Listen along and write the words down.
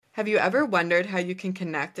Have you ever wondered how you can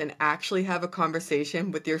connect and actually have a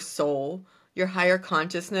conversation with your soul, your higher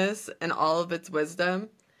consciousness, and all of its wisdom?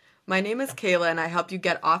 My name is Kayla, and I help you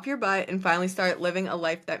get off your butt and finally start living a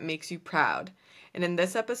life that makes you proud. And in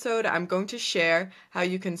this episode, I'm going to share how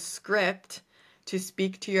you can script to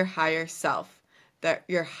speak to your higher self, that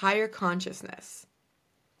your higher consciousness.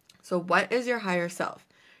 So what is your higher self?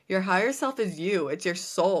 Your higher self is you. It's your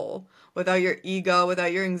soul. Without your ego,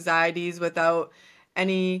 without your anxieties, without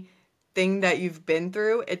anything that you've been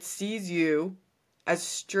through, it sees you as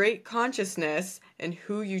straight consciousness and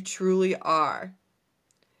who you truly are.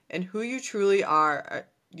 And who you truly are,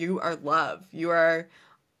 you are love. You are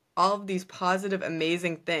all of these positive,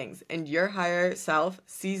 amazing things. And your higher self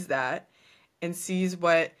sees that and sees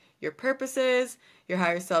what your purpose is. Your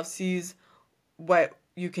higher self sees what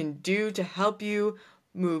you can do to help you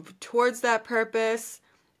move towards that purpose.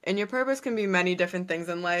 And your purpose can be many different things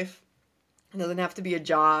in life. It doesn't have to be a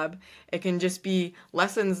job. It can just be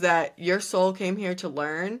lessons that your soul came here to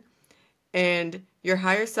learn. And your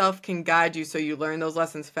higher self can guide you so you learn those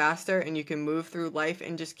lessons faster and you can move through life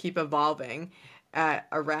and just keep evolving at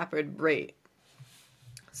a rapid rate.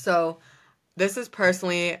 So this is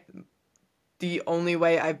personally the only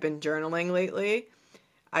way I've been journaling lately.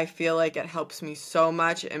 I feel like it helps me so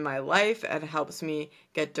much in my life. It helps me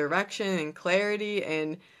get direction and clarity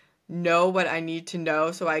and know what I need to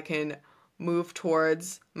know so I can move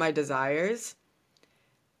towards my desires.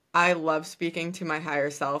 I love speaking to my higher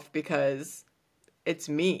self because it's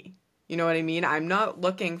me. You know what I mean? I'm not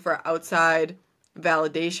looking for outside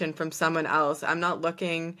validation from someone else. I'm not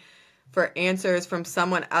looking for answers from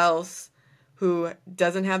someone else who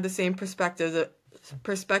doesn't have the same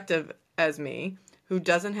perspective as me, who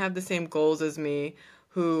doesn't have the same goals as me,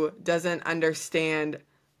 who doesn't understand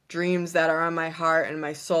dreams that are on my heart and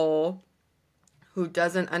my soul, who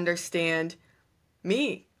doesn't understand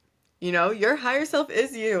me. You know, your higher self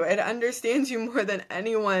is you. It understands you more than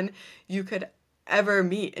anyone you could ever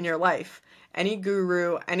meet in your life. Any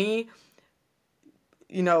guru, any,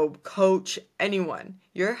 coach, anyone.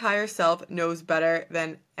 Your higher self knows better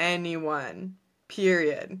than anyone.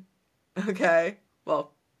 Period. Okay?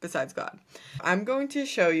 Well, besides God. I'm going to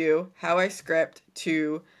show you how I script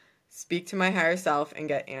to speak to my higher self and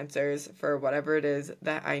get answers for whatever it is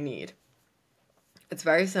that I need. It's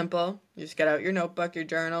very simple. You just get out your notebook, your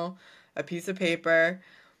journal, a piece of paper.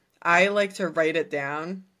 I like to write it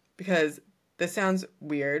down because this sounds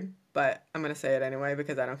weird, but I'm going to say it anyway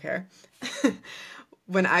because I don't care.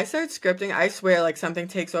 When I start scripting, I swear like something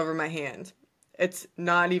takes over my hand. It's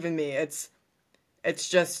not even me. It's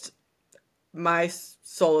just my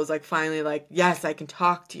soul is like finally like, yes, I can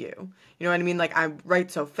talk to you. You know what I mean? Like I write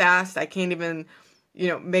so fast, I can't even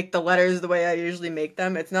make the letters the way I usually make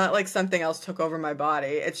them. It's not like something else took over my body.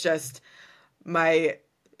 It's just the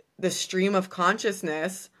stream of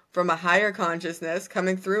consciousness from a higher consciousness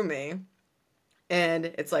coming through me. And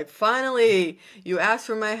it's like, finally, you asked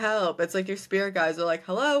for my help. It's like your spirit guides are like,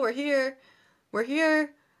 hello, we're here. We're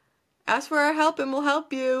here. Ask for our help and we'll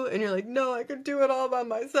help you. And you're like, no, I could do it all by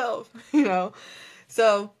myself,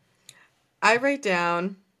 So I write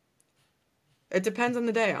down, it depends on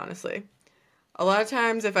the day, honestly. A lot of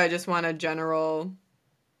times if I just want a general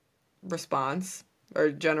response or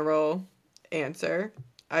general answer,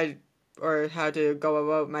 or how to go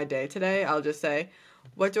about my day today, I'll just say,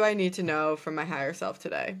 what do I need to know from my higher self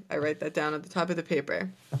today? I write that down at the top of the paper.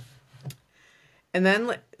 And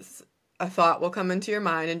then a thought will come into your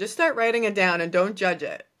mind and just start writing it down and don't judge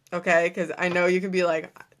it, okay? Because I know you can be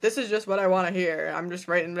like, this is just what I want to hear. I'm just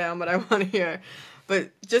writing down what I want to hear. But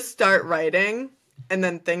just start writing and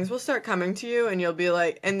then things will start coming to you and you'll be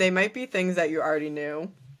like, and they might be things that you already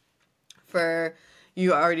knew.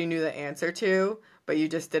 You already knew the answer to, but you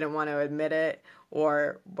just didn't want to admit it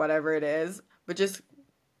or whatever it is. But just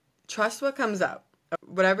trust what comes up.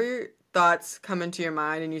 Whatever your thoughts come into your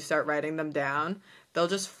mind and you start writing them down, they'll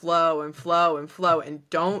just flow and flow and flow. And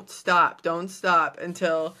don't stop. Don't stop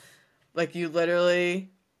until, like,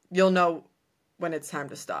 you'll know when it's time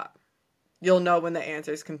to stop. You'll know when the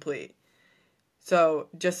answer is complete. So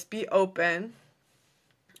just be open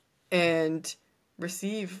and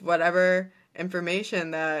receive whatever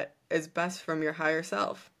information that is best from your higher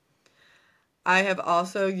self. I have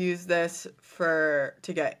also used this to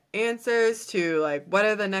get answers to like, what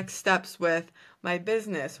are the next steps with my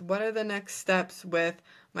business? What are the next steps with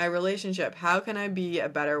my relationship? How can I be a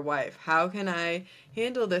better wife? How can I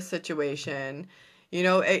handle this situation?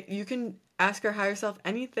 You can ask your higher self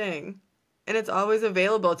anything and it's always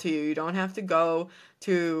available to you. You don't have to go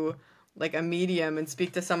to like a medium and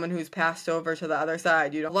speak to someone who's passed over to the other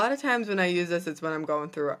side. A lot of times when I use this, it's when I'm going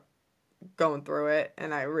through going through it,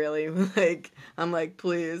 and I really like, I'm like,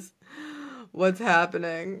 please, what's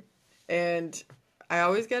happening? And I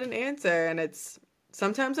always get an answer, and it's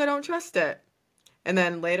sometimes I don't trust it. And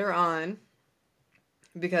then later on,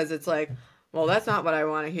 because it's like, well, that's not what I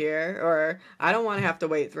want to hear, or I don't want to have to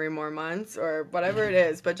wait 3 more months, or whatever it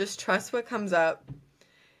is, but just trust what comes up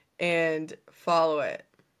and follow it.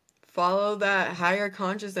 Follow that higher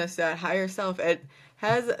consciousness, that higher self. It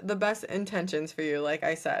has the best intentions for you, like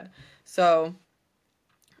I said. So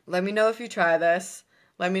let me know if you try this.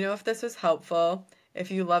 Let me know if this was helpful. If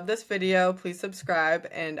you love this video, please subscribe,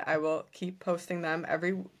 and I will keep posting them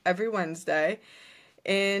every Wednesday.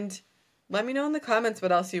 And let me know in the comments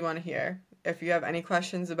what else you want to hear. If you have any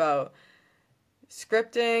questions about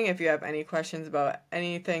scripting, if you have any questions about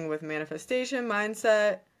anything with manifestation,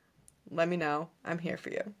 mindset, let me know. I'm here for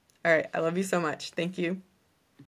you. All right, I love you so much. Thank you.